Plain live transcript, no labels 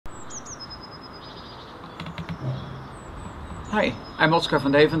Hi, I'm Oscar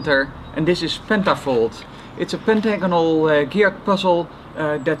van Deventer and this is Pentafold. It's a pentagonal geared puzzle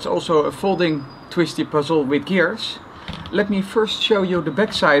that's also a folding twisty puzzle with gears. Let me first show you the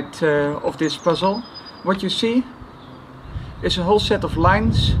backside of this puzzle. What you see is a whole set of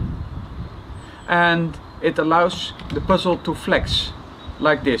lines and it allows the puzzle to flex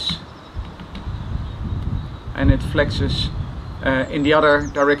like this. And it flexes in the other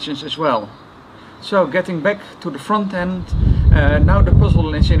directions as well. So getting back to the front end, now the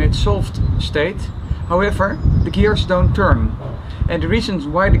puzzle is in its solved state. However, the gears don't turn. And the reasons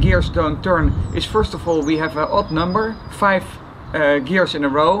why the gears don't turn is, first of all, we have an odd number, 5 gears in a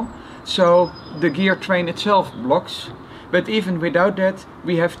row. So the gear train itself blocks. But even without that,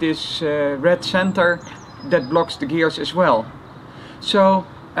 we have this red center that blocks the gears as well. So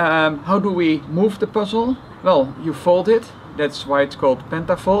how do we move the puzzle? Well, you fold it. That's why it's called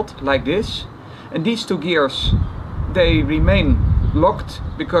Pentafold, like this. And these 2 gears, they remain locked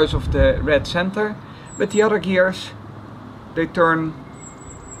because of the red center, but the other gears, they turn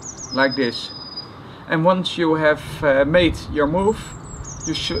like this. And once you have made your move,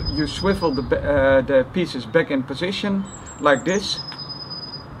 you swivel the pieces back in position like this,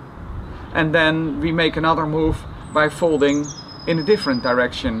 and then we make another move by folding in a different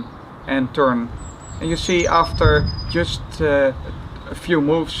direction and turn. And you see, after just a few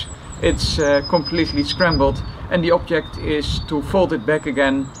moves, it's completely scrambled, and the object is to fold it back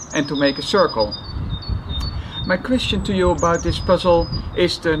again and to make a circle. My question to you about this puzzle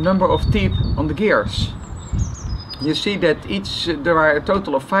is the number of teeth on the gears. You see that there are a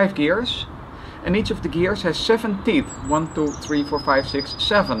total of 5 gears, and each of the gears has 7 teeth. 1, 2, 3, 4, 5, 6,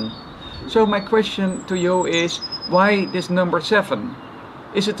 7. So my question to you is, why this number 7?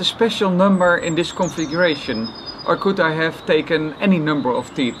 Is it a special number in this configuration, or could I have taken any number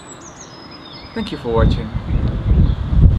of teeth? Thank you for watching.